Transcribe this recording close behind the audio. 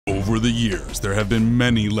Over the years, there have been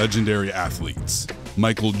many legendary athletes.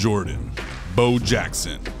 Michael Jordan, Bo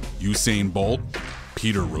Jackson, Usain Bolt,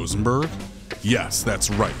 Peter Rosenberg? Yes, that's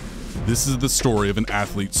right. This is the story of an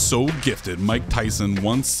athlete so gifted, Mike Tyson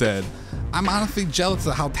once said, "I'm honestly jealous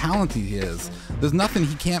of how talented he is. There's nothing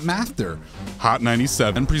he can't master." Hot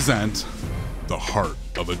 97 present the heart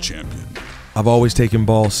of a champion. I've always taken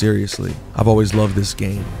ball seriously. I've always loved this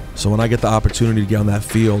game. So when I get the opportunity to get on that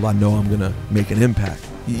field, I know I'm gonna make an impact.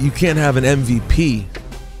 You can't have an MVP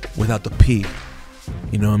without the P.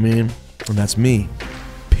 You know what I mean? And that's me,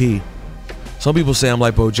 P. Some people say I'm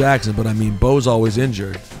like Bo Jackson, but I mean, Bo's always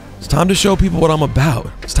injured. It's time to show people what I'm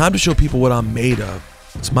about. It's time to show people what I'm made of.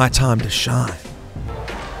 It's my time to shine.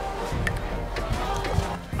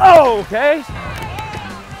 Oh, okay.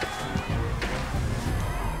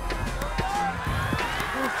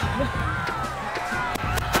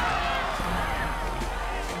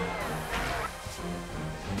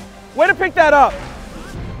 Way to pick that up.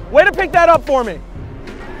 Way to pick that up for me.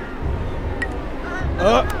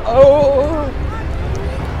 Oh.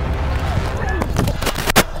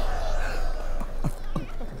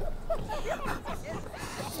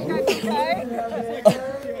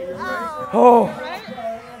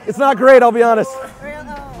 Oh. It's not great, I'll be honest.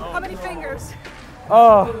 How many fingers?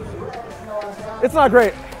 Oh. It's not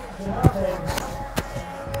great.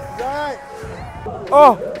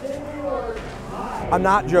 Oh. I'm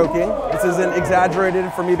not joking. This isn't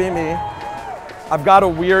exaggerated for me being me. I've got a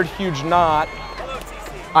weird, huge knot.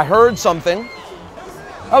 I heard something.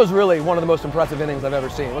 That was really one of the most impressive innings I've ever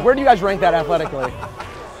seen. Where do you guys rank that athletically?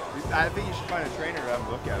 I think you should find a trainer to have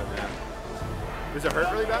a look at it, man. Does it hurt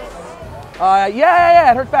really bad?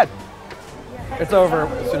 Yeah, it hurts bad. It's over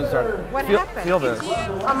as soon as it started. What happened? Feel this.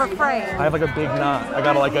 I'm afraid. I have like a big knot. I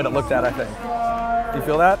gotta like get it looked at, I think. Do you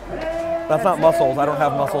feel that? That's not muscles. I don't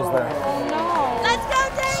have muscles there. Let's go,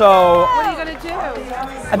 Dave! So, what are you gonna do?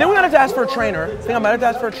 I think we gotta have to ask for a trainer. I think I might have to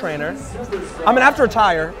ask for a trainer. I'm gonna have to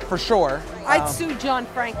retire, for sure. I'd sue John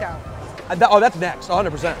Franco. That's next,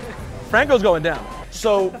 100%. Franco's going down.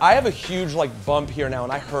 So, I have a huge like bump here now,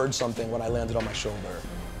 and I heard something when I landed on my shoulder.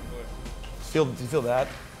 Do you feel that?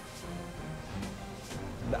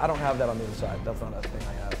 I don't have that on the inside. That's not a thing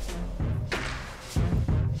I have.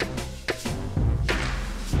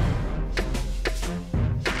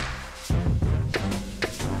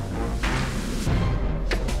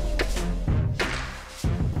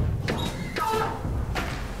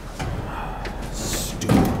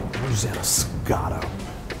 Rosanna Scotto.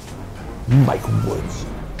 Mike Woods.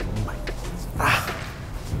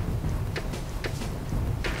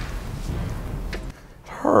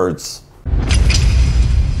 Hurts.